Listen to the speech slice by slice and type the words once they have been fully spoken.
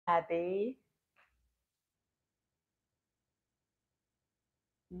Ade.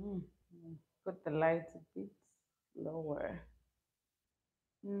 Mm, Put the lights a bit lower.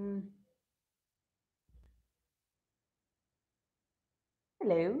 Mm,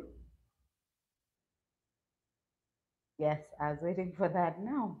 Hello. Yes, I was waiting for that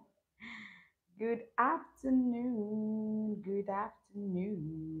now. Good afternoon. Good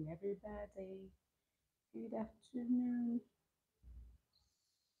afternoon, everybody. Good afternoon.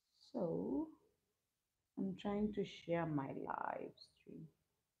 So, I'm trying to share my live stream.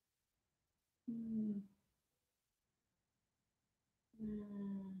 Mm,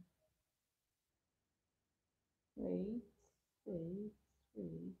 mm, Wait, wait,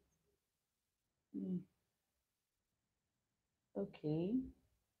 wait. Mm, Okay.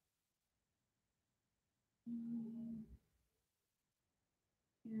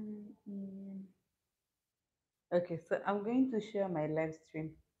 Mm, mm. Okay, so I'm going to share my live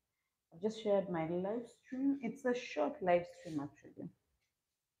stream. I've just shared my live stream. It's a short live stream actually,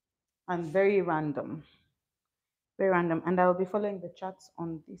 and very random. Very random. And I'll be following the chats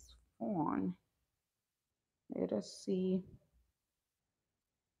on this phone. Let us see.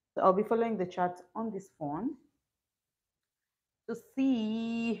 So I'll be following the chats on this phone to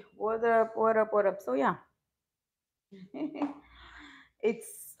see what up, what up, what up. So yeah.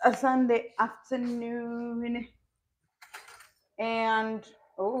 It's a Sunday afternoon and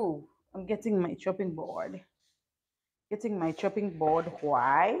oh, I'm getting my chopping board. Getting my chopping board.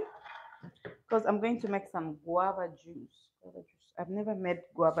 Why? Because I'm going to make some guava juice. Guava juice. I've never made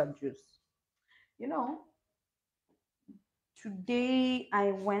guava juice. You know, today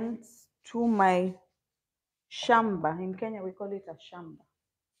I went to my shamba. In Kenya, we call it a shamba.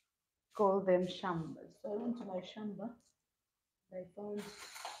 Call them shambas. So I went to my shamba. I found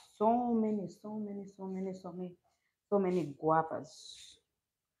so many guavas.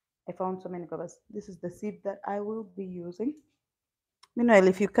 I found so many guavas. This is the seed that I will be using. Meanwhile,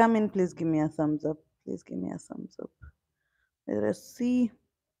 if you come in, please give me a thumbs up. Please give me a thumbs up. Let us see.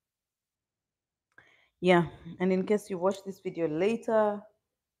 Yeah, and in case you watch this video later,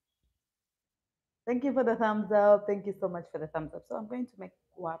 thank you for the thumbs up. Thank you so much for the thumbs up. So I'm going to make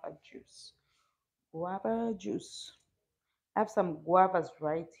guava juice. Guava juice. I have some guavas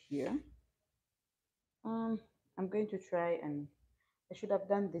right here. Um, I'm going to try and I should have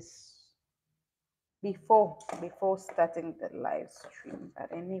done this before starting the live stream.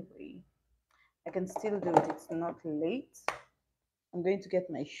 But anyway, I can still do it. It's not late. I'm going to get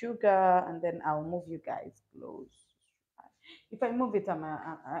my sugar and then I'll move you guys close. If I move it,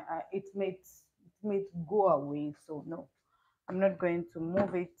 it may go away. So no, I'm not going to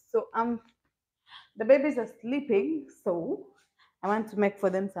move it. So the babies are sleeping. So I want to make for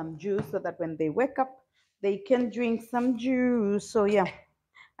them some juice so that when they wake up, they can drink some juice. So yeah,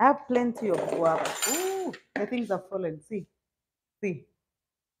 I have plenty of guava. Ooh, the things are fallen. See, see,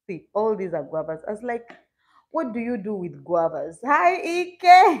 all these are guavas. I was like, what do you do with guavas? Hi, Ike.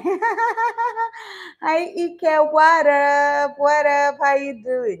 Hi, Ike. What up? What up? How you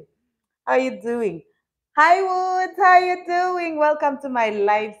doing? How you doing? Hi, Woods. How you doing? Welcome to my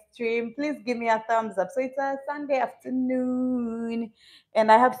live stream. Please give me a thumbs up. So it's a Sunday afternoon,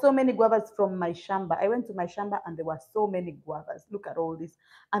 and I have so many guavas from my shamba. I went to my shamba, and there were so many guavas. Look at all this,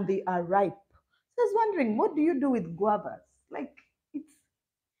 and they are ripe. So I was wondering, what do you do with guavas? Like, it's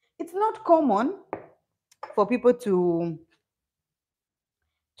it's not common for people to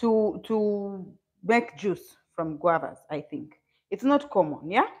make juice from guavas. I think it's not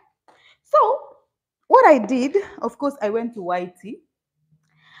common. Yeah. So what I did, of course, I went to YT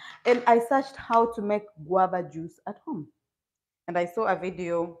and I searched how to make guava juice at home. And I saw a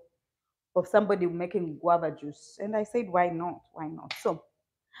video of somebody making guava juice. And I said, why not? Why not? So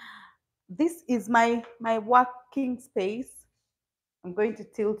this is my working space. I'm going to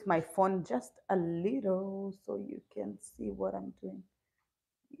tilt my phone just a little so you can see what I'm doing.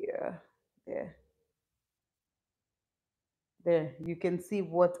 Yeah, there, there. You can see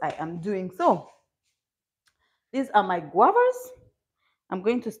what I am doing. So these are my guavas. I'm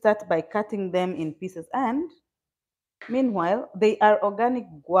going to start by cutting them in pieces. And meanwhile, they are organic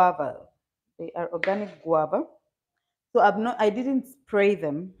guava. They are organic guava. So I didn't spray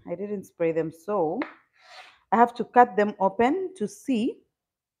them. I didn't spray them. So I have to cut them open to see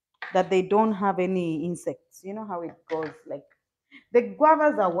that they don't have any insects. You know how it goes. Like the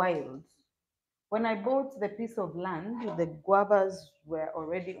guavas are wild. When I bought the piece of land, the guavas were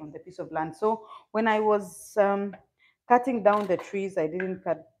already on the piece of land. So when I was cutting down the trees, I didn't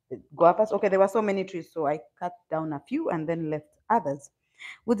cut the guavas. Okay, there were so many trees, so I cut down a few and then left others.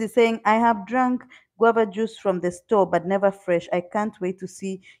 Wood is saying, I have drunk guava juice from the store, but never fresh. I can't wait to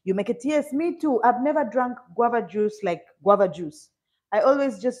see you make it. Yes, me too. I've never drunk guava juice like guava juice. I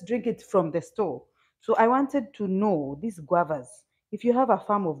always just drink it from the store. So I wanted to know these guavas. If you have a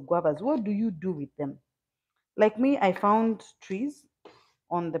farm of guavas, what do you do with them? Like me, I found trees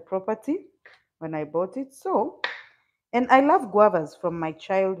on the property when I bought it. So, and I love guavas from my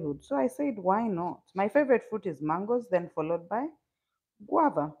childhood. So I said, why not? My favorite fruit is mangoes, then followed by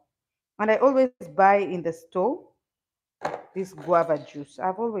guava. And I always buy in the store this guava juice.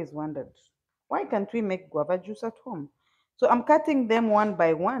 I've always wondered, why can't we make guava juice at home? So I'm cutting them one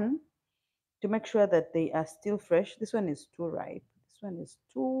by one to make sure that they are still fresh. This one is too ripe. This one is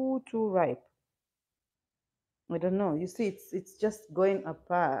too ripe. I don't know. You see, it's just going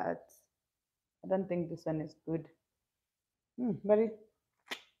apart. I don't think this one is good. But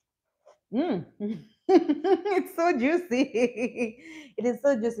mm, it's so juicy. It is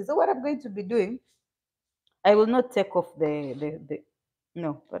so juicy. So what I'm going to be doing, I will not take off the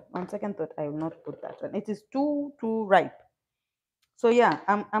no, but on second thought, I will not put that one. It is too ripe. So yeah,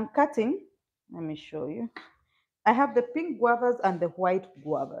 I'm cutting. Let me show you. I have the pink guavas and the white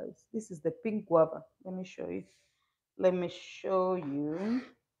guavas. This is the pink guava. Let me show you. Let me show you.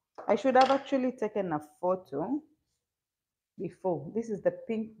 I should have actually taken a photo before. This is the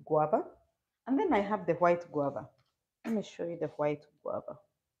pink guava. And then I have the white guava. Let me show you the white guava.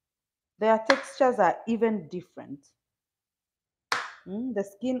 Their textures are even different. The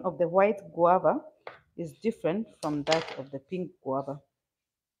skin of the white guava is different from that of the pink guava.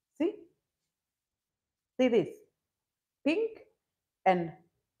 See? See this? Pink and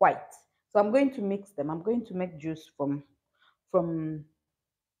white. So I'm going to mix them. I'm going to make juice from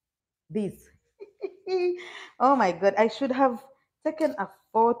this. Oh my god, I should have taken a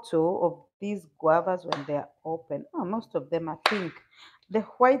photo of these guavas when they are open. Oh, most of them are pink. The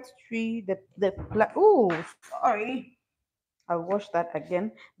white tree, the black. Oh, sorry. I'll wash that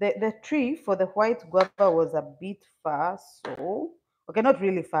again. The tree for the white guava was a bit far, so okay, not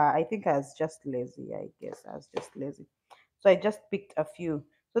really far. I think I was just lazy. I guess I was just lazy. So I just picked a few.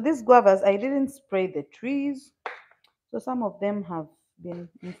 So these guavas, I didn't spray the trees. So some of them have been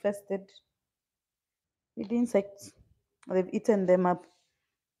infested with insects. They've eaten them up.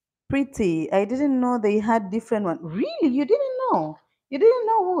 Pretty. I didn't know they had different ones. Really? You didn't know? You didn't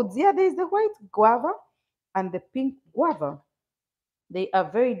know woods? Yeah, there's the white guava and the pink guava. They are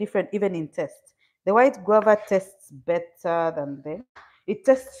very different even in taste. The white guava tastes better than it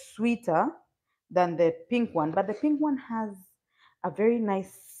tastes sweeter than the pink one, but the pink one has a very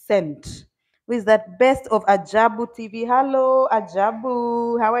nice scent. Who is that best of Ajabu TV? Hello,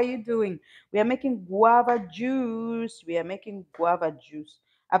 Ajabu. How are you doing? We are making guava juice. We are making guava juice.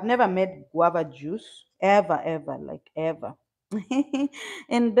 I've never made guava juice ever, like ever.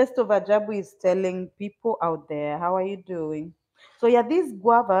 And best of Ajabu is telling people out there, how are you doing? So yeah, these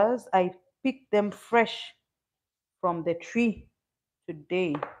guavas, I picked them fresh from the tree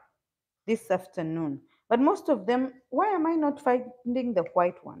today, this afternoon. But most of them, why am I not finding the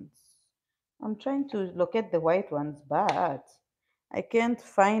white ones? I'm trying to locate the white ones, but I can't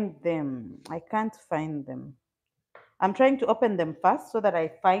find them. I can't find them. I'm trying to open them first so that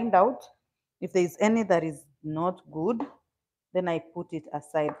I find out if there's any that is not good. Then I put it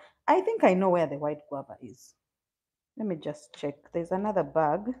aside. I think I know where the white guava is. Let me just check. There's another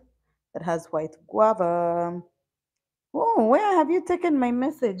bag that has white guava. Oh, where have you taken my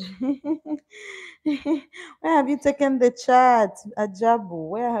message? Where have you taken the chat? Ajabu,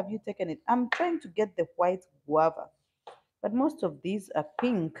 where have you taken it? I'm trying to get the white guava, but most of these are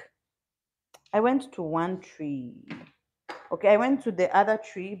pink. I went to one tree. Okay, I went to the other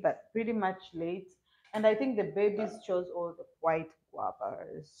tree, but pretty much late. And I think the babies chose all the white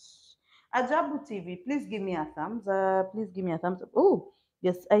guavas. Ajabu TV, please give me a thumbs up. Please give me a thumbs up. Oh,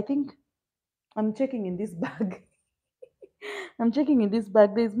 yes, I think I'm checking in this bag. I'm checking in this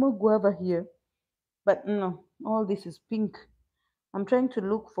bag. There's more guava here. But no, all this is pink. I'm trying to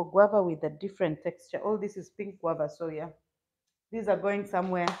look for guava with a different texture. All this is pink guava. So yeah, these are going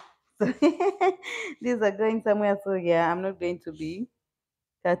somewhere. So these are going somewhere. So yeah, I'm not going to be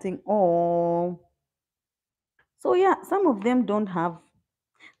cutting all. So yeah, some of them don't have.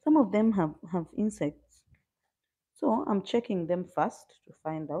 Some of them have insects. So I'm checking them first to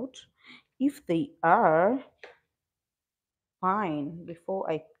find out if they are fine before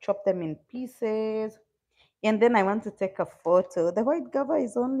I chop them in pieces. And then I want to take a photo. The white guava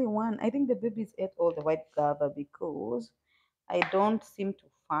is only one. I think the babies ate all the white guava because I don't seem to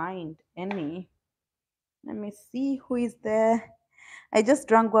find any. Let me see who is there. I just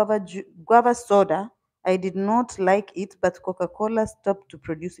drank guava soda I did not like it, but Coca-Cola stopped to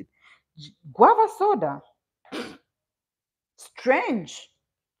produce it. Guava soda. Strange.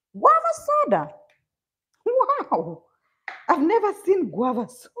 Guava soda. Wow. I've never seen guava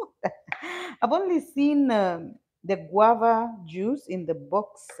soda. I've only seen the guava juice in the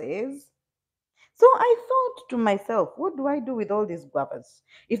boxes. So I thought to myself, what do I do with all these guavas?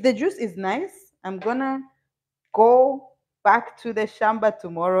 If the juice is nice, I'm gonna go back to the shamba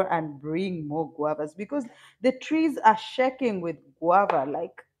tomorrow and bring more guavas because the trees are shaking with guava.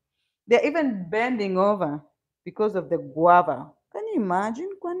 Like they're even bending over because of the guava. Can you imagine?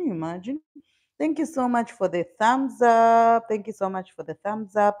 Can you imagine? Thank you so much for the thumbs up. Thank you so much for the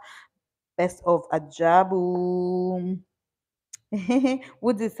thumbs up. Best of Ajabu.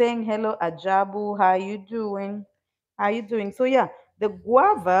 Wood is saying hello, Ajabu. How you doing? How you doing? So yeah, the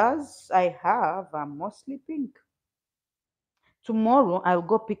guavas I have are mostly pink. Tomorrow I'll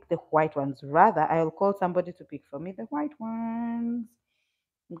go pick the white ones. Rather, I'll call somebody to pick for me the white ones.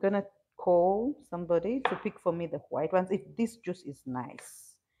 I'm gonna call somebody to pick for me the white ones if this juice is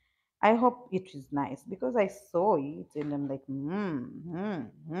nice. I hope it is nice because I saw it and I'm like,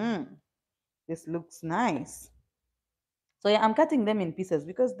 this looks nice. So yeah, I'm cutting them in pieces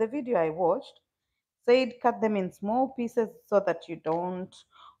because the video I watched said cut them in small pieces so that you don't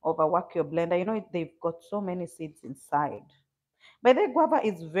overwork your blender. You know, they've got so many seeds inside. But the guava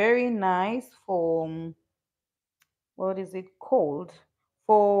is very nice for what is it called?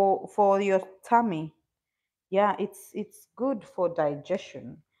 For your tummy. Yeah, it's good for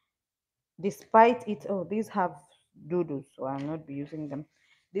digestion. Despite it, oh, these have doodles, so I'll not be using them.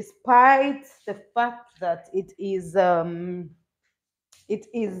 Despite the fact that it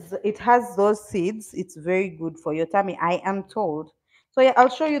has those seeds, it's very good for your tummy, I am told. So yeah, I'll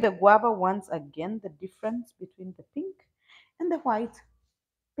show you the guava once again, the difference between the pink and the white.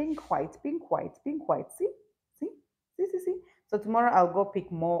 Pink, white, pink, white, pink, white. See, see. So tomorrow I'll go pick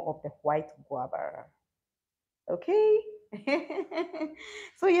more of the white guava. Okay.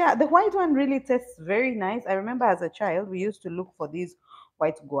 So yeah, the white one really tastes very nice. I remember as a child we used to look for these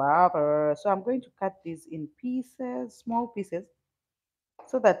white guava. So I'm going to cut these in pieces, small pieces,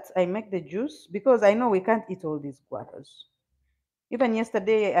 so that I make the juice because I know we can't eat all these guavas. Even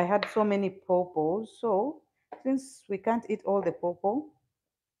yesterday I had so many pawpaws. So since we can't eat all the pawpaw,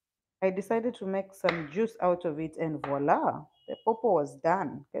 I decided to make some juice out of it, and voila, the pawpaw was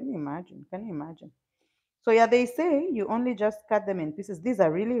done. Can you imagine? Can you imagine? So yeah, they say you only just cut them in pieces. These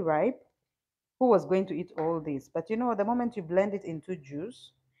are really ripe. Who was going to eat all this? But you know, the moment you blend it into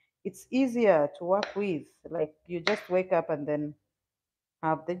juice, it's easier to work with. Like you just wake up and then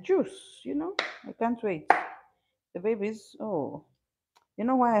have the juice, you know? I can't wait. The babies, oh, you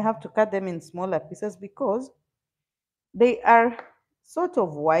know why I have to cut them in smaller pieces? Because they are sort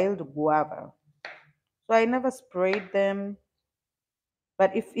of wild guava. So I never sprayed them.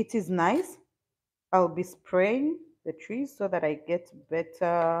 But if it is nice, I'll be spraying the trees so that I get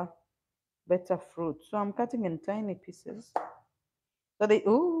better fruit. So I'm cutting in tiny pieces. So they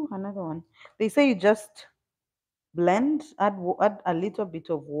oh another one. They say you just blend, add a little bit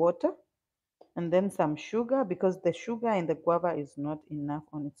of water and then some sugar because the sugar in the guava is not enough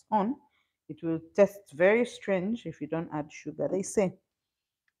on its own. It will taste very strange if you don't add sugar. They say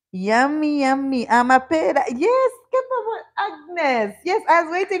yummy, yummy. Amapera. Yes, capable Agnes. Yes, I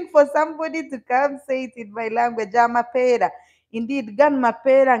was waiting for somebody to come say it in my language. Amapera. Indeed, gan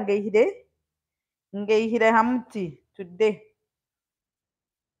mapera ngeihide hamti today.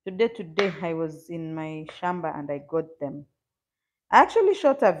 Today, I was in my shamba and I got them. I actually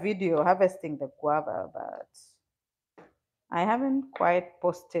shot a video harvesting the guava, but I haven't quite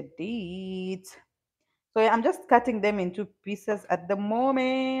posted it. So yeah, I'm just cutting them into pieces at the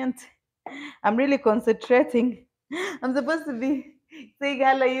moment. I'm really concentrating. I'm supposed to be saying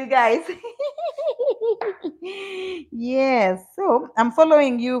hello, you guys. Yes. So I'm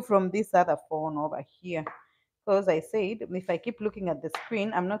following you from this other phone over here. Because I said if I keep looking at the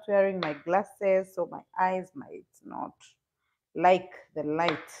screen, I'm not wearing my glasses, so my eyes might not like the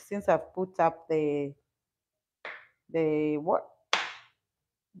light. Since I've put up the what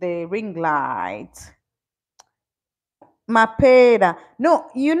the ring light. Mapera. No,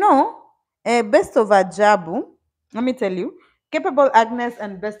 you know, Best of Ajabu. Let me tell you, Capable Agnes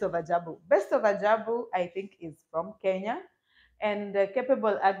and Best of Ajabu. Best of Ajabu, I think, is from Kenya, and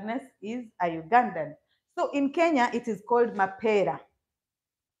Capable Agnes is a Ugandan. So in Kenya, it is called Mapera,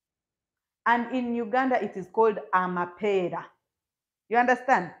 and in Uganda, it is called Amapera. You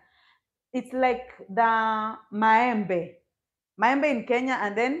understand? It's like the Maembe. Maembe in Kenya,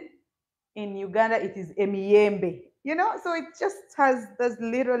 and then in Uganda, it is Emiembe. You know, so it just has those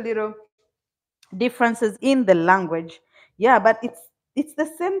little differences in the language. Yeah, but it's the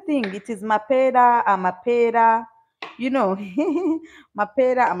same thing. It is mapera, amapera, you know.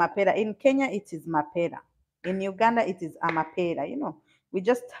 Mapera, amapera. In Kenya, it is mapera. In Uganda, it is amapera. We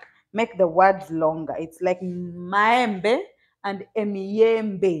just make the words longer. It's like maembe and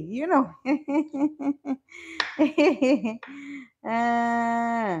emiembe.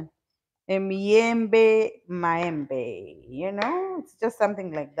 Ah, emiembe, maembe. It's just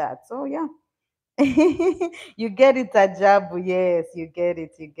something like that. So yeah. You get it, Ajabu. Yes, you get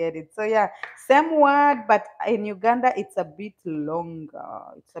it. You get it. So yeah, same word, but in Uganda it's a bit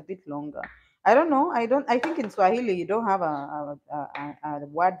longer. It's a bit longer. I don't know. I don't. I think in Swahili you don't have a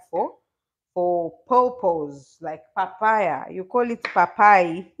word for pawpaws like papaya. You call it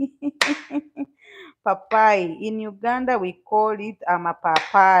papai. Papai. In Uganda we call it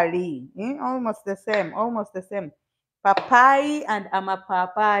amapapali. Almost the same. Almost the same. Papai and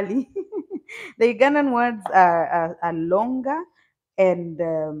amapapali. The Ugandan words are longer and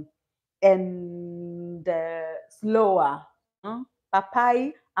slower.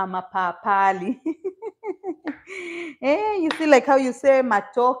 Papai amapapali. You see, like how you say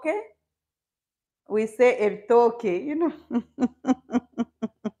matoke, we say ertoke.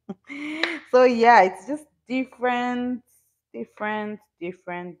 So yeah, it's just different, different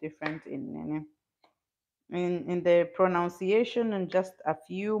in the pronunciation, and just a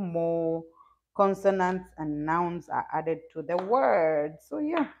few more consonants and nouns are added to the word. So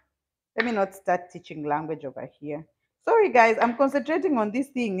yeah, let me not start teaching language over here. Sorry guys, I'm concentrating on this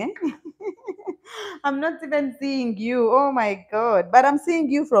thing. I'm not even seeing you. Oh my god. But I'm seeing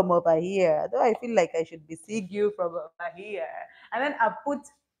you from over here. Though I feel like I should be seeing you from over here. And then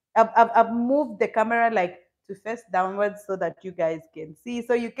I've moved the camera like to face downwards so that you guys can see.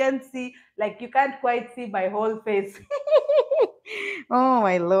 So you can see, like you can't quite see my whole face. Oh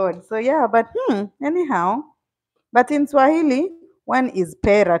my lord. So yeah, but anyhow. But in Swahili, one is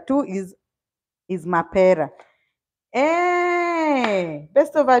pera, two is mapera.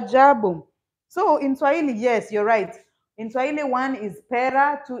 Best of ajabu. So in Swahili, yes, you're right. In Swahili, one is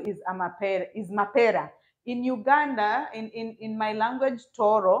pera, two is mapera. In Uganda, in my language,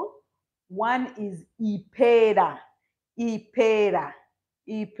 Toro, one is ipera, ipera,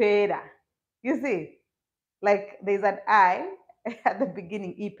 ipera. You see, like there's an I at the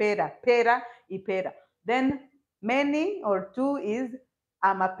beginning, ipera, pera, ipera. Then many or two is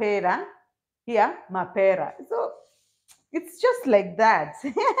amapera, here, mapera. So it's just like that.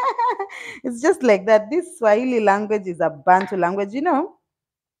 It's just like that. This Swahili language is a Bantu language.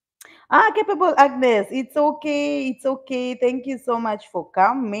 Capable Agnes, it's okay. It's okay. Thank you so much for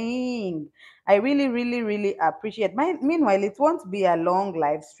coming. I really, really, really appreciate. Meanwhile, it won't be a long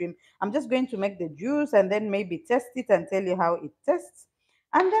live stream. I'm just going to make the juice and then maybe test it and tell you how it tastes.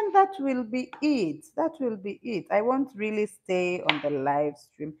 And then that will be it. That will be it. I won't really stay on the live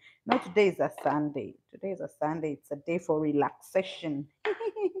stream. No, today is a Sunday. Today is a Sunday. It's a day for relaxation.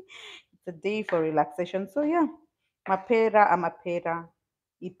 It's a day for relaxation. So yeah, mapera, amapera,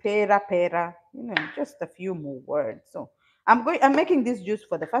 ipera, pera. Just a few more words. So I'm making this juice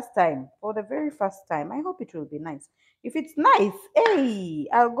for the first time, for the very first time. I hope it will be nice. If it's nice, hey,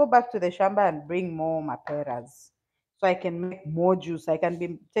 I'll go back to the shamba and bring more maperas so I can make more juice. I can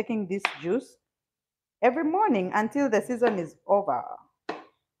be taking this juice every morning until the season is over.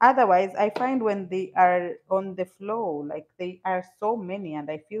 Otherwise, I find when they are on the flow, like they are so many, and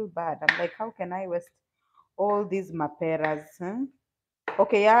I feel bad. I'm like, how can I waste all these maperas? Huh?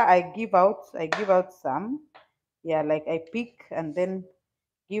 Okay, yeah, I give out some. Yeah, like I pick and then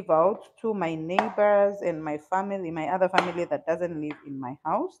give out to my neighbors and my family, my other family that doesn't live in my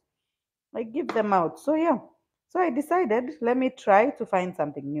house. I give them out. So yeah. So I decided, let me try to find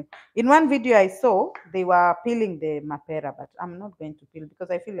something new. In one video I saw, they were peeling the mapera, but I'm not going to peel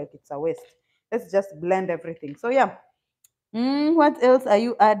because I feel like it's a waste. Let's just blend everything. So yeah. What else are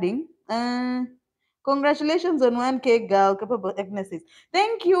you adding? Congratulations on 1K girl, capable Agnes.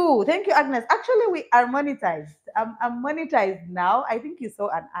 Thank you. Thank you, Agnes. Actually, we are monetized. I'm monetized now. I think you saw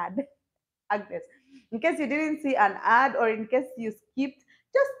an ad. Agnes. In case you didn't see an ad or in case you skipped,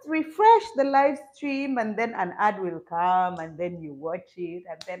 just refresh the live stream and then an ad will come and then you watch it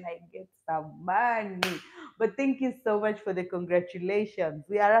and then I get some money. But thank you so much for the congratulations.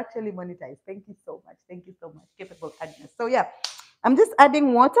 We are actually monetized. Thank you so much. Thank you so much, capable Agnes. So yeah, I'm just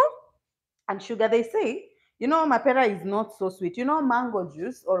adding water and sugar. They say, mapera is not so sweet. Mango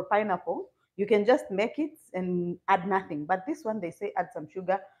juice or pineapple, you can just make it and add nothing. But this one, they say add some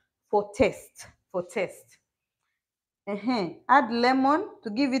sugar for taste. For taste. Add lemon to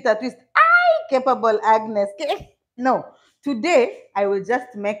give it a twist. I capable Agnes. No, Today, I will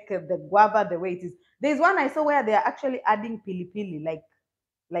just make the guava the way it is. There's one I saw where they are actually adding pili pili,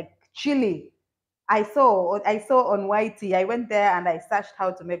 like chili. I saw on YT. I went there and I searched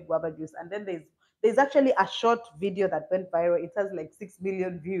how to make guava juice, and then there's actually a short video that went viral. It has like 6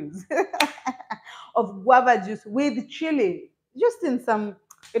 million views of guava juice with chili, just in some.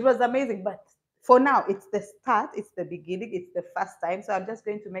 It was amazing, but for now, it's the start. It's the beginning. It's the first time. So I'm just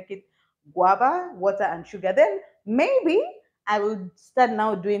going to make it guava, water, and sugar. Then maybe I will start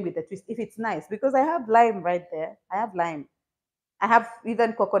now doing with the twist if it's nice because I have lime right there. I have lime. I have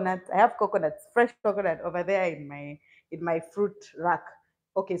even coconut. I have coconuts, fresh coconut over there in my fruit rack.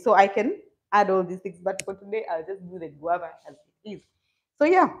 Okay, so I can add all these things, but for today I'll just do the guava as it is. So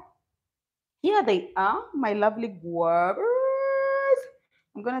yeah, here they are, my lovely guavas.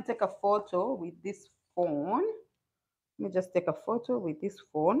 I'm gonna take a photo with this phone. Let me just take a photo with this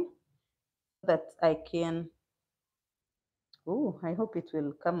phone so that I can. Oh, I hope it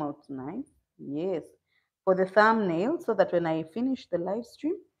will come out nice. Yes, for the thumbnail, so that when I finish the live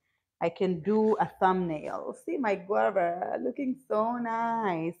stream, I can do a thumbnail. See my guava looking so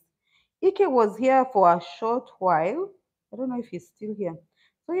nice. Ike was here for a short while. I don't know if he's still here.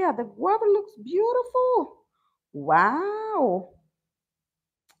 So yeah, the guava looks beautiful. Wow.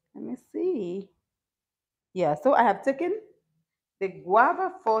 Let me see. Yeah, so I have taken the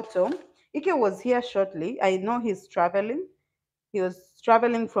guava photo. Ike was here shortly. I know he's traveling. He was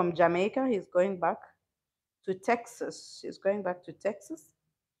traveling from Jamaica. He's going back to Texas. He's going back to Texas.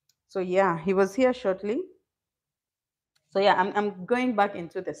 So yeah, he was here shortly. So yeah, I'm going back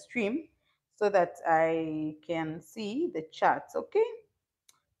into the stream so that I can see the charts. Okay.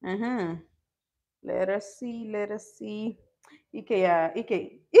 Uh-huh. Let us see. Let us see. Ike,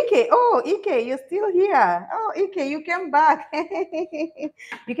 Ike. Oh, Ike, you're still here. Oh, Ike, you came back.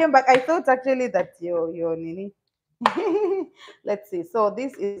 You came back. I thought actually that you're Nini. Let's see. So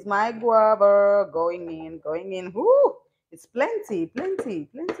this is my guava going in, going in. Whoo! It's plenty, plenty,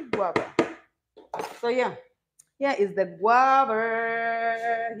 plenty guava. So yeah. Here is the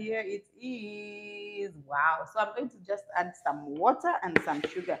guava. Here it is. Wow. So I'm going to just add some water and some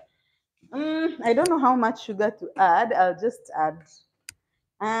sugar. I don't know how much sugar to add. I'll just add.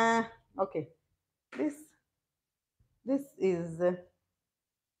 Uh, okay. This this is.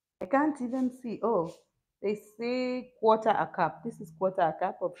 I can't even see. Oh, they say quarter a cup. This is quarter a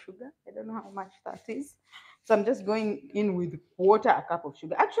cup of sugar. I don't know how much that is. So I'm just going in with quarter a cup of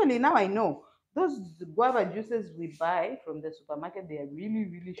sugar. Actually, now I know those guava juices we buy from the supermarket, they are really,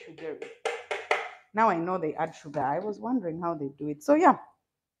 really sugary. Now I know they add sugar. I was wondering how they do it. So yeah,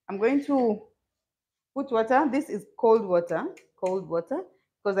 I'm going to put water. This is cold water,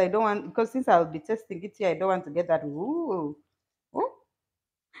 because I don't want, because since I'll be testing it here, I don't want to get that. Ooh, oh,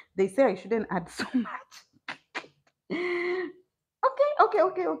 they say I shouldn't add so much. Okay.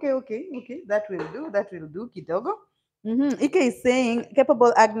 That will do. That will do, Kidogo. Ike is saying,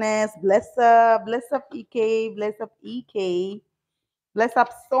 capable Agnes, bless up Ike, bless up Ike, bless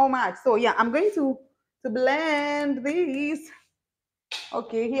up so much. So yeah, I'm going to blend this.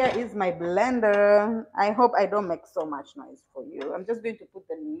 Okay, here is my blender. I hope I don't make so much noise for you. I'm just going to put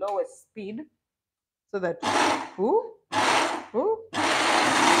the lowest speed so that. Ooh, ooh.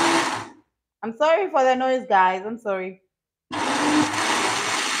 I'm sorry for the noise, guys. I'm sorry.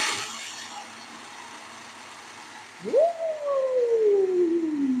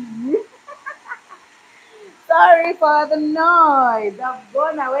 Sorry for the noise. I've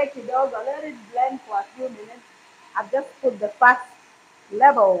gone away to those. I let it blend for a few minutes. I've just put the first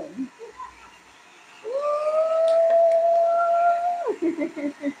level.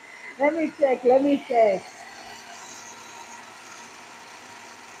 Let me check. Let me check.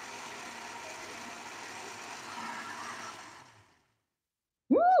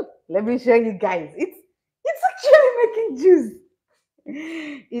 Let me show you guys. It's actually making juice.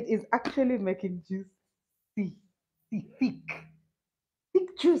 It is actually making juice. See, see,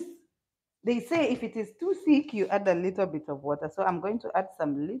 thick juice. They say if it is too thick, you add a little bit of water. So I'm going to add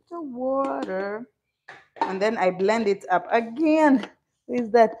some little water, and then I blend it up again. Who is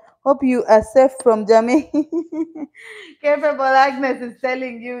that? Hope you are safe from Jamaica. Capable Agnes is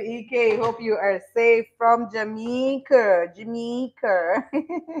telling you, EK, hope you are safe from Jamaica. Jamaica.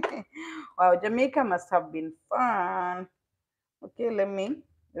 Wow, Jamaica must have been fun. Okay, let me.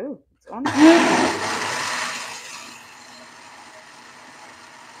 Oh, it's on.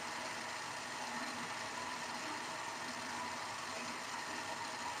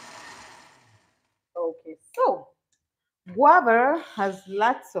 Okay, so guava has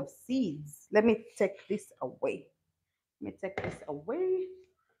lots of seeds. Let me take this away. Let me take this away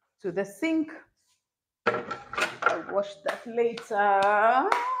to the sink. I'll wash that later.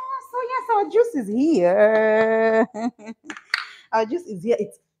 So yes, our juice is here. Our juice is here.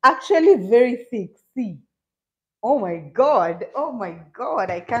 It's actually very thick. See. Oh my god. Oh my god.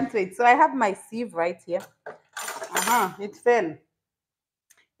 I can't wait. So I have my sieve right here. Uh-huh. It fell.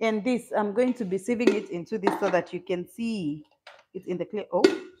 And this, I'm going to be sieving it into this so that you can see it in the clear. Oh,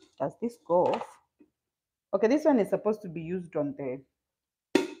 does this go off? Okay, this one is supposed to be used on the.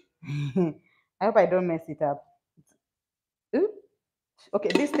 I hope I don't mess it up. Oops. Okay,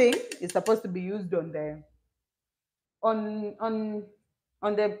 this thing is supposed to be used on the on on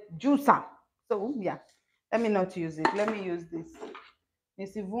on the juicer. So yeah, let me not use it. Let me use this.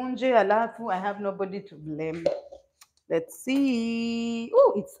 Nisivunje alafu I have nobody to blame. Let's see.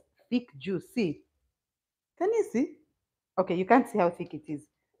 Oh, it's thick juice. See, can you see? Okay, you can't see how thick it is.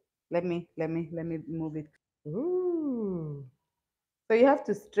 Let me move it. Ooh. So you have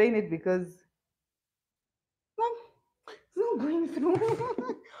to strain it because it's not going through.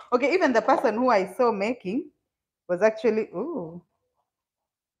 Okay, even the person who I saw making was actually, oh,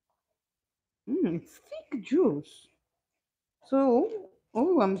 it's thick juice. So,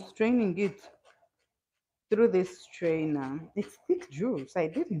 oh, I'm straining it through this strainer. It's thick juice. I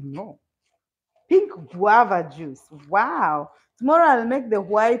didn't know. Pink guava juice. Wow. Tomorrow I'll make the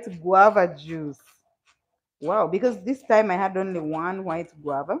white guava juice. Wow, because this time I had only one white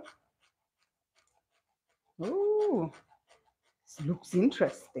guava. Oh, this looks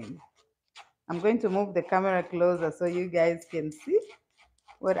interesting. I'm going to move the camera closer so you guys can see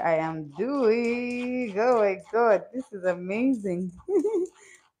what I am doing. Oh my god, this is amazing.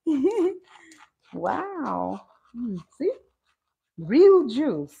 Wow. See? Real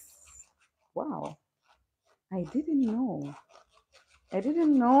juice. Wow. I didn't know. I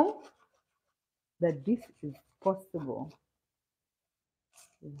didn't know that this is possible.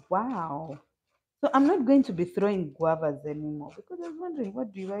 Wow. So I'm not going to be throwing guavas anymore because I was wondering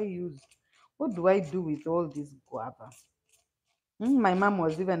what do I use? What do I do with all these guavas? My mom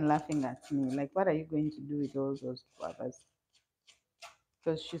was even laughing at me, like, what are you going to do with all those guavas?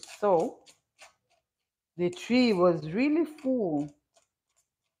 Because she saw the tree was really full.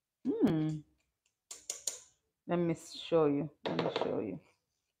 Hmm. Let me show you. Let me show you.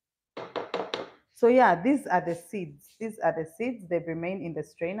 So yeah, these are the seeds. These are the seeds. They remain in the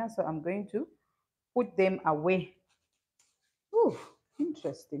strainer. So I'm going to put them away. Oh,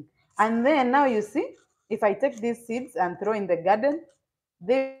 interesting. And then now you see, if I take these seeds and throw in the garden,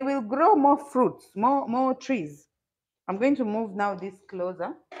 they will grow more fruits, more trees. I'm going to move now this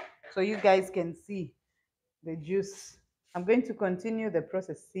closer so you guys can see the juice. I'm going to continue the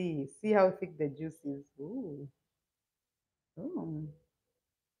process. See how thick the juice is. Ooh. Oh.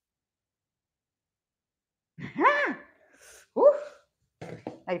 Ooh.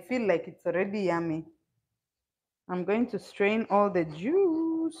 I feel like it's already yummy. I'm going to strain all the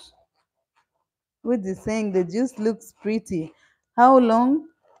juice. What is saying? The juice looks pretty. How long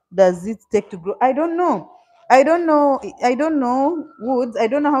does it take to grow? I don't know. I don't know. I don't know woods. I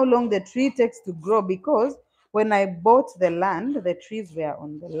don't know how long the tree takes to grow because when I bought the land, the trees were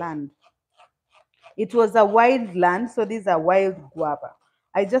on the land. It was a wild land, so these are wild guava.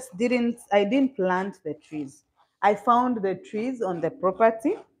 I didn't plant the trees. I found the trees on the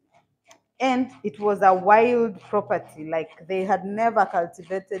property and it was a wild property. Like they had never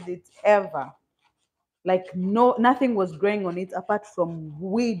cultivated it ever. Like no nothing was growing on it apart from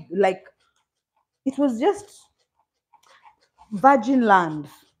weed. Like it was just virgin land,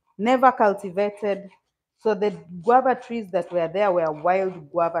 never cultivated. So the guava trees that were there were wild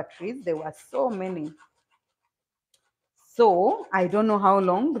guava trees. There were so many. So I don't know how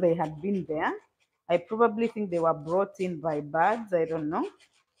long they had been there. I probably think they were brought in by birds. I don't know.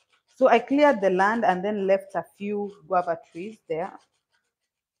 So I cleared the land and then left a few guava trees there.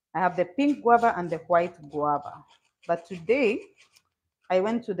 I have the pink guava and the white guava. But today I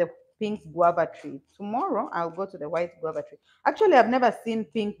went to the pink guava tree. Tomorrow I'll go to the white guava tree. Actually, I've never seen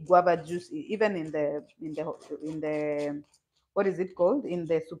pink guava juice even in the what is it called in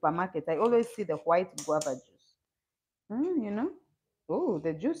the supermarket. I always see the white guava juice. You know? Oh,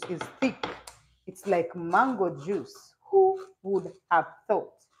 the juice is thick. It's like mango juice. Who would have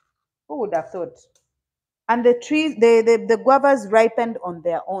thought? Who would have thought? And the trees, the guavas ripened on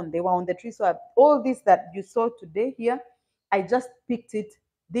their own. They were on the tree. So all this that you saw today here, I just picked it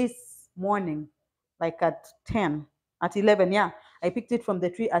this morning, like at 10, at 11. Yeah, I picked it from the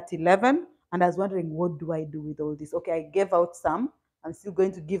tree at 11. And I was wondering, what do I do with all this? Okay, I gave out some. I'm still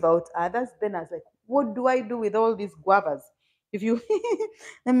going to give out others. Then I was like, what do I do with all these guavas? If you,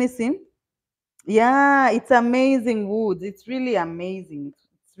 let me see. Yeah, it's amazing woods. It's really amazing.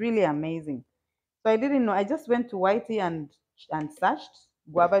 It's really amazing. So I didn't know. I just went to YT and searched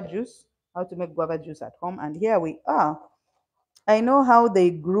guava juice, how to make guava juice at home, and here we are. I know how they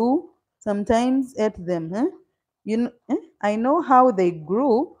grew. Sometimes ate them. Huh? I know how they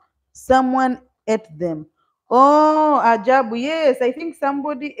grew. Someone ate them. Oh, Ajabu. Yes, I think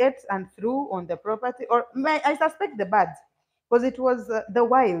somebody ate and threw on the property, or I suspect the birds, because it was the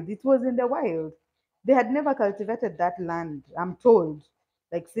wild. It was in the wild. They had never cultivated that land. I'm told.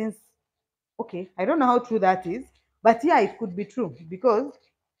 Like since, okay, I don't know how true that is, but yeah, it could be true because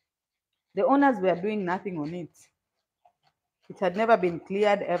the owners were doing nothing on it. It had never been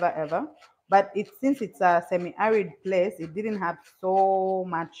cleared ever. But it since it's a semi-arid place, it didn't have so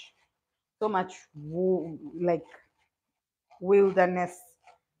much like wilderness.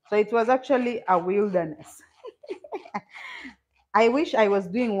 So it was actually a wilderness. I wish I was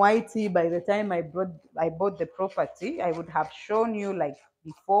doing YT by the time I bought the property. I would have shown you like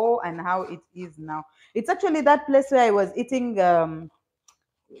before and how it is now. It's actually that place where I was eating the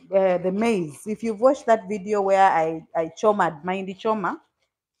maize. If you've watched that video where I chomad, mindy choma,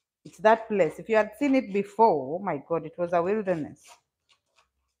 it's that place. If you had seen it before, oh my God, it was a wilderness.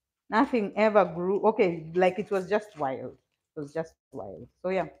 Nothing ever grew. Okay, like it was just wild. It was just wild. So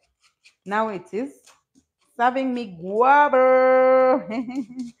yeah, now it is serving me guava.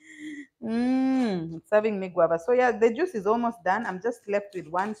 It's serving me guava. So yeah, the juice is almost done. I'm just left with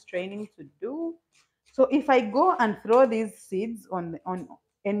one straining to do. So if I go and throw these seeds on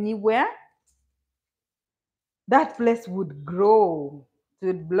anywhere, that place would grow. It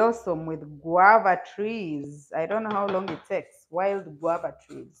would blossom with guava trees. I don't know how long it takes. Wild guava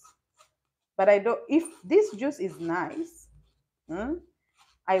trees. But I don't. If this juice is nice, hmm,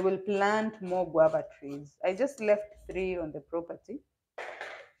 I will plant more guava trees. I just left 3 on the property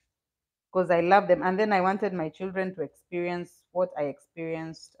because I love them. And then I wanted my children to experience what I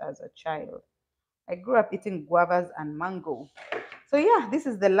experienced as a child. I grew up eating guavas and mango. So yeah, this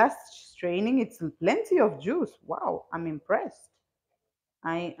is the last straining. It's plenty of juice. Wow, I'm impressed.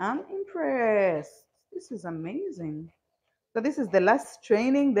 I am impressed. This is amazing. So this is the last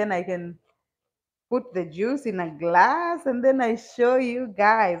training. Then I can put the juice in a glass and then I show you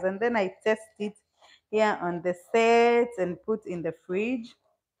guys. And then I test it here on the set and put in the fridge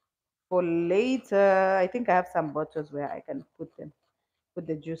for later. I think I have some bottles where I can put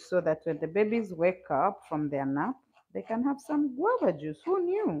the juice so that when the babies wake up from their nap, they can have some guava juice. Who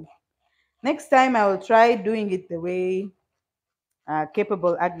knew? Next time I will try doing it the way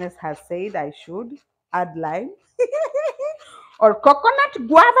capable Agnes has said I should add lime or coconut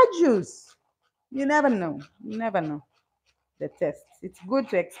guava juice. You never know. You never know the test. It's good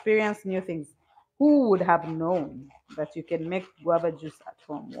to experience new things. Who would have known that you can make guava juice at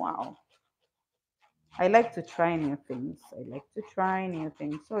home? Wow. I like to try new things. I like to try new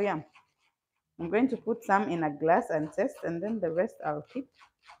things. So yeah, I'm going to put some in a glass and test, and then the rest I'll keep.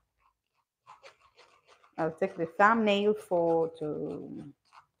 I'll take the thumbnail for to.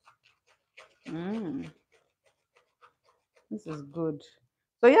 Mm, this is good.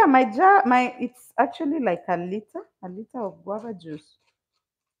 So yeah, my jar, it's actually like a liter of guava juice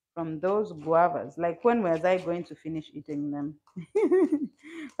from those guavas. Like when was I going to finish eating them?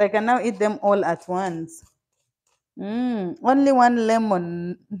 So I can now eat them all at once. Only one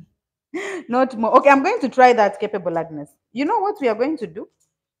lemon, not more. Okay, I'm going to try that, capable Agnes. You know what we are going to do?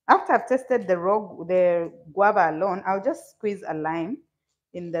 After I've tested the guava alone, I'll just squeeze a lime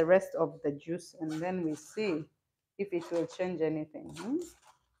in the rest of the juice, and then we see if it will change anything.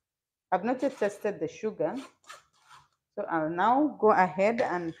 I've not yet tested the sugar, so I'll now go ahead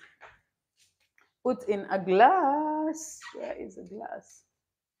and put in a glass. Where is a glass?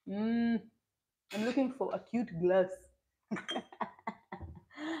 I'm looking for a cute glass.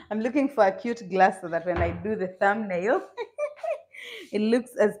 I'm looking for a cute glass so that when I do the thumbnail, it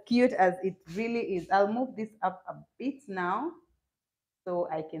looks as cute as it really is. I'll move this up a bit now so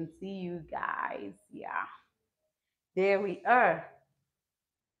I can see you guys. Yeah, there we are.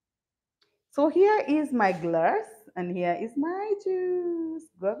 So here is my glass, and here is my juice.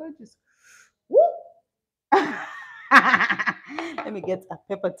 Guava juice. Woo! Let me get a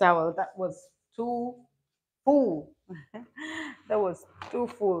paper towel. That was too full. That was too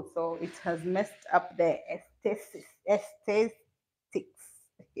full, so it has messed up the aesthetics.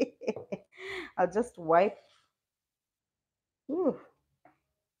 I'll just wipe. Ooh,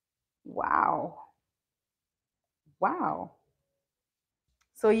 wow, wow.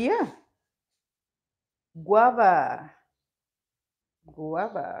 So yeah, guava,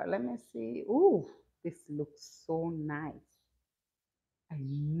 guava. Let me see. Ooh, this looks so nice. I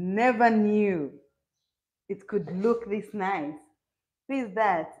never knew it could look this nice. Who is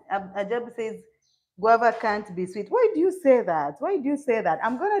that? Ajab says Guava can't be sweet. Why do you say that? Why do you say that?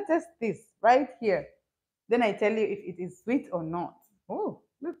 I'm gonna test this right here. Then I tell you if it is sweet or not. Oh,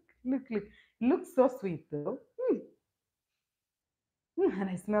 look, look, look. It looks so sweet though. And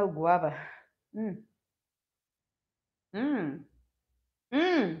I smell guava. Mm, mm,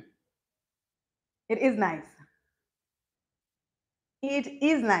 mm. It is nice. It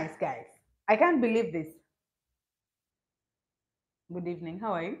is nice, guys. I can't believe this. Good evening.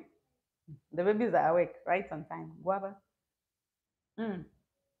 How are you? The babies are awake right on time. Guava. Mm.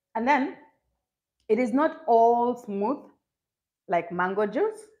 And then it is not all smooth like mango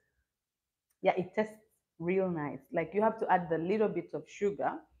juice. Yeah, it tastes real nice. Like you have to add the little bit of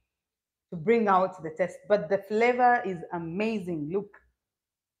sugar to bring out the taste, but the flavor is amazing. Look.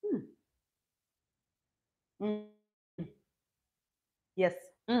 Mm. Mm. Yes.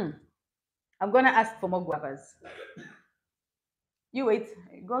 Mm. I'm gonna ask for more guavas. You wait.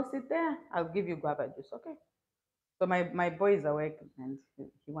 Go sit there. I'll give you guava juice. Okay. So my boy is awake and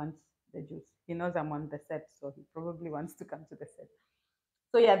he wants the juice. He knows I'm on the set, so he probably wants to come to the set.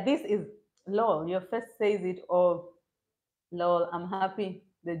 So yeah, this is lol. Your face says it all. Lol, I'm happy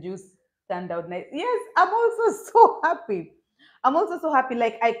the juice turned out nice. Yes, I'm also so happy. I'm also so happy.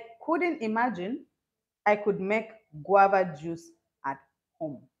 Like I couldn't imagine I could make guava juice at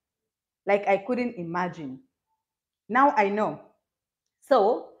home. Like I couldn't imagine. Now I know.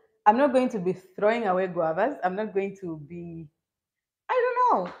 So I'm not going to be throwing away guavas. I'm not going to be, I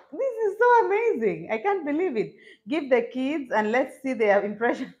don't know. This is so amazing. I can't believe it. Give the kids and let's see their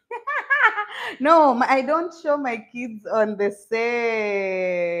impression. No, I don't show my kids on the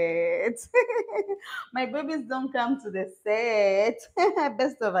set. My babies don't come to the set.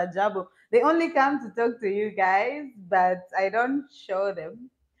 Best of a jabo. They only come to talk to you guys, but I don't show them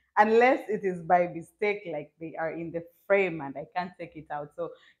unless it is by mistake, like they are in the frame and I can't take it out.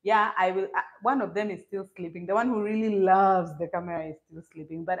 So yeah, I will. One of them is still sleeping. The one who really loves the camera is still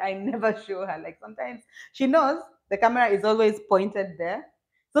sleeping, but I never show her. Like sometimes she knows the camera is always pointed there.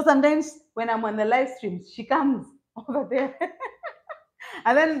 So sometimes when I'm on the live streams, she comes over there.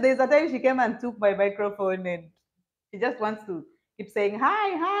 And then there's a time she came and took my microphone and she just wants to keep saying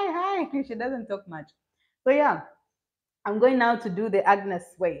hi, hi, hi. She doesn't talk much. So yeah, I'm going now to do the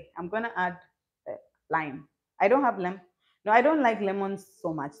Agnes way. I'm going to add lime. I don't have lemon. No, I don't like lemons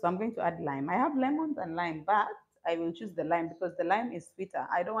so much. So I'm going to add lime. I have lemons and lime, but I will choose the lime because the lime is sweeter.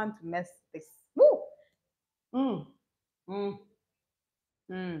 I don't want to mess this. Woo! Mm, mm,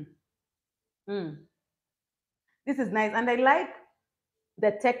 mm, mm. This is nice. And I like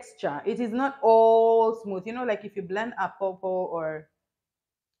the texture. It is not all smooth. You know, like if you blend a pawpaw or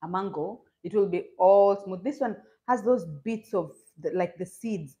a mango, it will be all smooth. This one has those bits of like the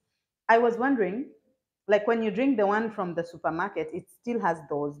seeds. I was wondering, like when you drink the one from the supermarket, it still has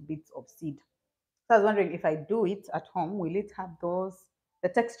those bits of seed. So I was wondering if I do it at home, will it have those? The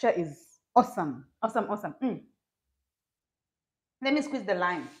texture is awesome, awesome, awesome. Let me squeeze the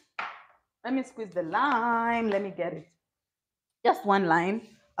lime. Let me squeeze the lime. Let me get it. Just one lime.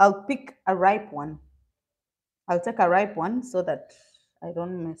 I'll pick a ripe one. I'll take a ripe one so that I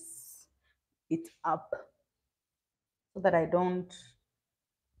don't mess it up. So that I don't,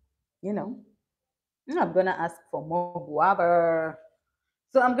 you know, I'm gonna ask for more guava.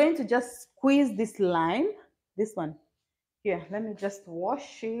 So I'm going to just squeeze this lime, this one. Here, let me just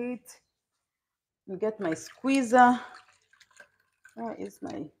wash it and get my squeezer. Where is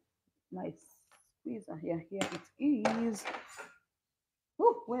my squeezer? Here it is.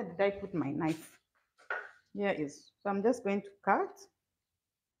 Oh, where did I put my knife? Here it is. So I'm just going to cut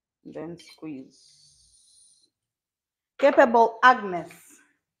and then squeeze. Capable Agnes,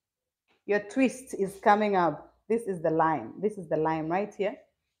 your twist is coming up. This is the lime. This is the lime right here.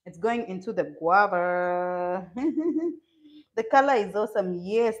 It's going into the guava. The color is awesome.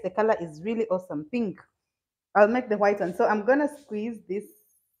 Yes, the color is really awesome. Pink. I'll make the white one. So I'm gonna squeeze this.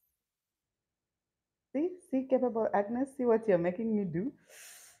 See, capable Agnes. See what you're making me do.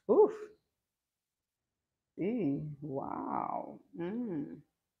 Oof. Wow.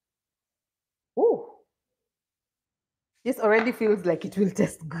 Ooh. This already feels like it will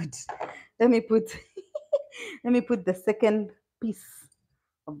taste good. Let me put let me put the second piece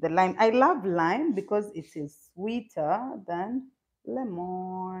of the lime. I love lime because it is sweeter than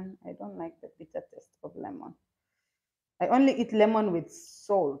lemon. I don't like the bitter taste of lemon. I only eat lemon with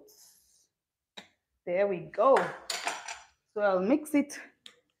salt. There we go. So I'll mix it.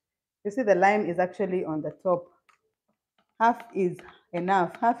 You see the lime is actually on the top. Half is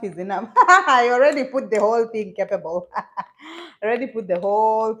enough. Half is enough. I already put the whole thing capable. I already put the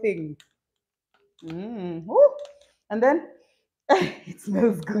whole thing. Woo. And then it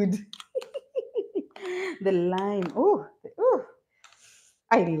smells good. The lime. Oh, oh,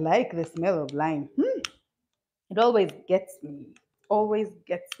 I like the smell of lime. It always gets me. Always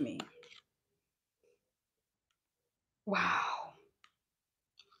gets me. Wow.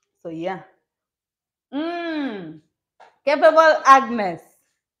 So yeah. Mmm. Capable Agnes.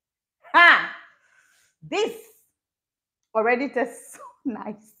 Ha! This already tastes so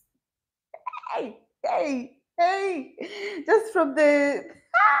nice. Hey, hey, hey. Just from the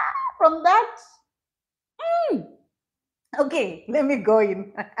from that. Mm. Okay, let me go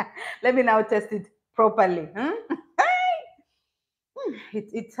in. Let me now test it properly.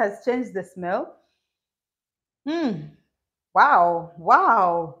 It has changed the smell. Mm. Wow,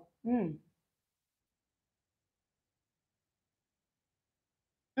 wow. Mm.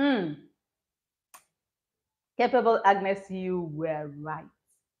 Capable Agnes, you were right.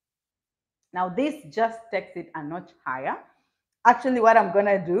 Now, this just takes it a notch higher. Actually, what I'm going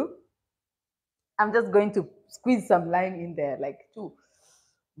to do, I'm just going to squeeze some lime in there, like two.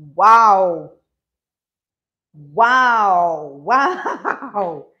 Wow. Wow.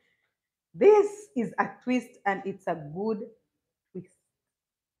 Wow. This is a twist and it's a good twist.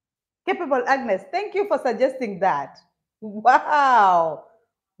 Capable Agnes, thank you for suggesting that. Wow.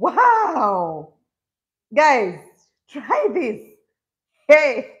 Wow. Guys, try this.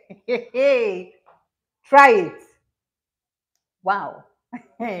 Hey, hey, hey. Try it. Wow.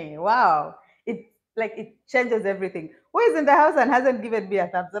 Hey, wow. It changes everything. Who is in the house and hasn't given me a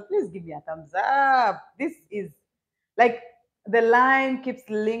thumbs up? Please give me a thumbs up. This is like the line keeps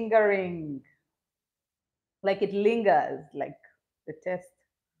lingering. Like it lingers, like the test.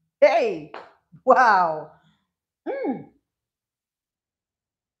 Hey, wow. Mm,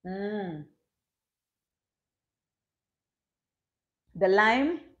 mm. The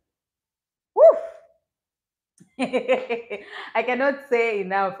lime. Woof. I cannot say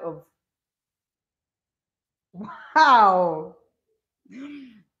enough of wow.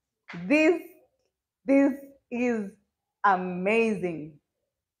 This this is amazing.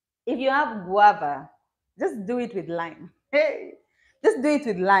 If you have guava, just do it with lime. Hey, just do it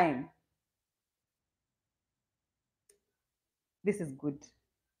with lime. This is good.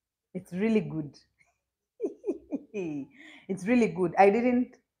 It's really good. It's really good. I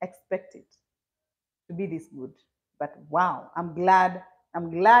didn't expect it to be this good. But wow, I'm glad. I'm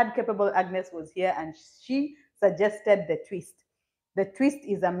glad Capable Agnes was here and she suggested the twist. The twist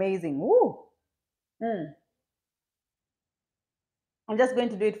is amazing. Woo! Mm. I'm just going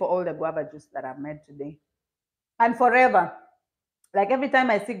to do it for all the guava juice that I've made today and forever. Like every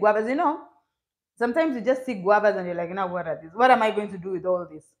time I see guavas, sometimes you just see guavas and you're like, what are these? What am I going to do with all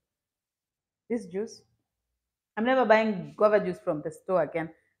this? This juice? I'm never buying guava juice from the store again.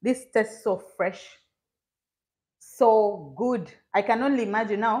 This tastes so fresh, so good. I can only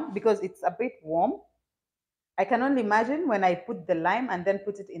imagine now because it's a bit warm. I can only imagine when I put the lime and then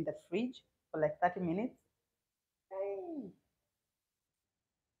put it in the fridge for like 30 minutes. Hey,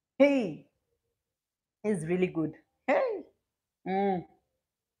 hey, it's really good. Hey, mm,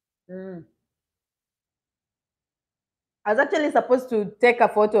 mm. I was actually supposed to take a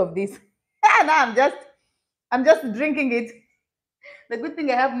photo of this. Now I'm just drinking it. The good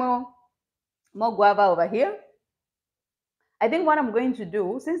thing I have more guava over here. I think what I'm going to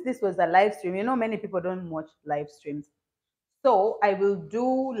do, since this was a live stream, many people don't watch live streams. So I will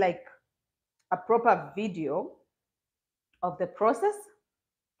do like a proper video of the process.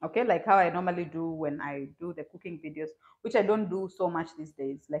 Okay, like how I normally do when I do the cooking videos, which I don't do so much these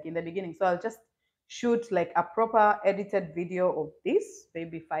days, like in the beginning. So I'll just shoot like a proper edited video of this,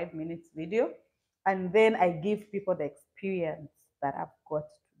 maybe 5 minutes video, and then I give people the experience that I've got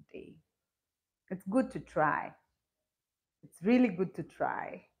today. It's good to try. It's really good to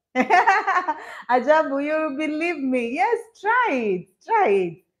try. Ajabu, you believe me? Yes, try it. Try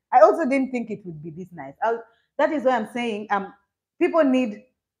it. I also didn't think it would be this nice. That is why I'm saying people need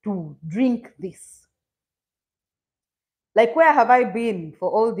to drink this. Like, where have I been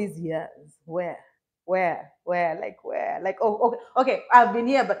for all these years? Where? Where? Like, where? Like, oh, okay, okay, I've been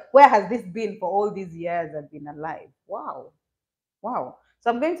here, but where has this been for all these years I've been alive? Wow. Wow.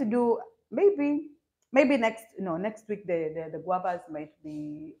 So I'm going to do maybe next week the guavas might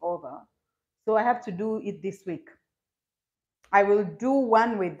be over. So I have to do it this week. I will do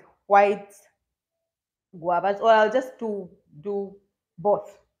one with white guavas, or I'll just do both,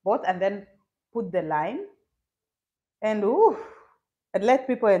 and then put the lime and ooh, and let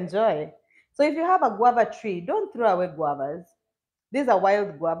people enjoy. So if you have a guava tree, don't throw away guavas. These are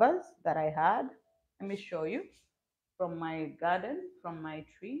wild guavas that I had. Let me show you from my garden, from my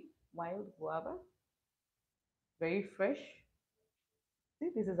tree, wild guava, very fresh. See,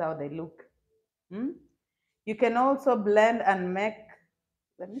 this is how they look. Hmm? You can also blend and make,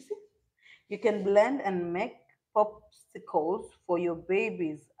 let me see. You can blend and make popsicles for your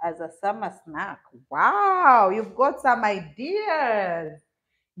babies as a summer snack. Wow, you've got some ideas.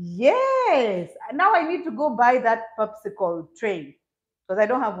 Yes. Now I need to go buy that popsicle tray because I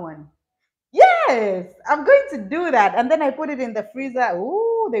don't have one. Yes, I'm going to do that. And then I put it in the freezer.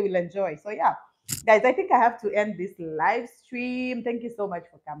 Ooh, they will enjoy. So, yeah, guys, I think I have to end this live stream. Thank you so much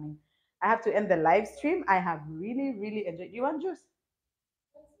for coming. I have to end the live stream. I have really, really enjoyed. You want juice?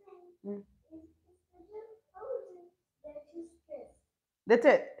 Mm. That's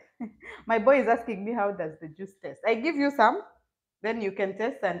it. My boy is asking me how does the juice taste. I give you some, then you can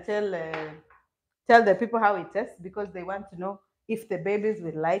taste and tell the people how it tastes because they want to know if the babies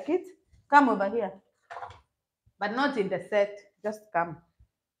will like it. Come over here, but not in the set. Just come.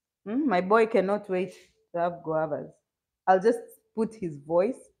 My boy cannot wait to have guavas. I'll just put his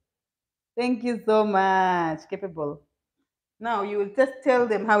voice. Thank you so much, capable. Now you will just tell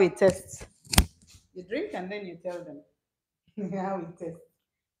them how it tastes. You drink and then you tell them how it tastes.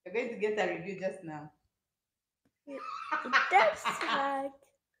 You're going to get a review just now. It tastes like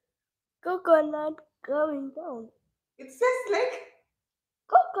coconut going down. It tastes like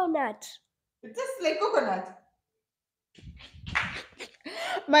Coconut. it tastes like coconut.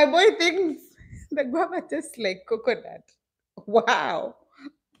 My boy thinks the guava tastes like coconut. Wow.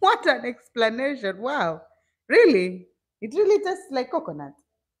 What an explanation. Wow. Really? It really tastes like coconut.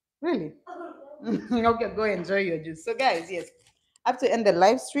 Really? Okay, go enjoy your juice. So, guys, yes, I have to end the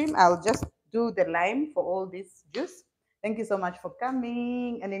live stream. I'll just do the lime for all this juice. Thank you so much for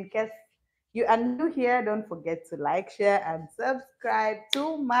coming. And in case you are new here, don't forget to like, share, and subscribe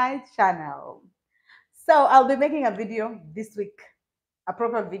to my channel. So, I'll be making a video this week, a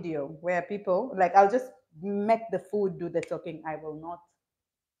proper video where people like I'll just make the food do the talking. I will not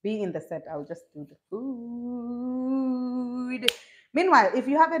be in the set. I'll just do the food. Meanwhile, if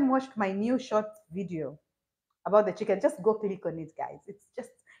you haven't watched my new short video about the chicken, just go click on it, guys.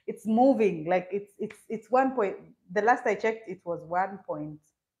 It's moving. Like it's one point. The last I checked, it was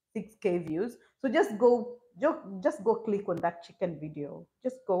 1.6K views. So just go click on that chicken video.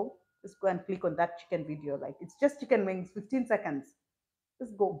 Just go and click on that chicken video. Like it's just chicken wings, 15 seconds.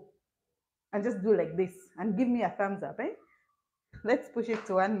 Just go and just do like this and give me a thumbs up, eh? Let's push it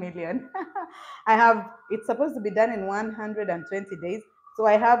to 1 million. It's supposed to be done in 120 days. So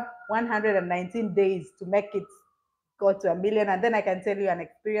I have 119 days to make it go to a million. And then I can tell you an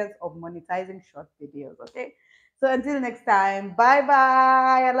experience of monetizing short videos. Okay. So until next time, bye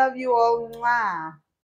bye. I love you all. Mwah.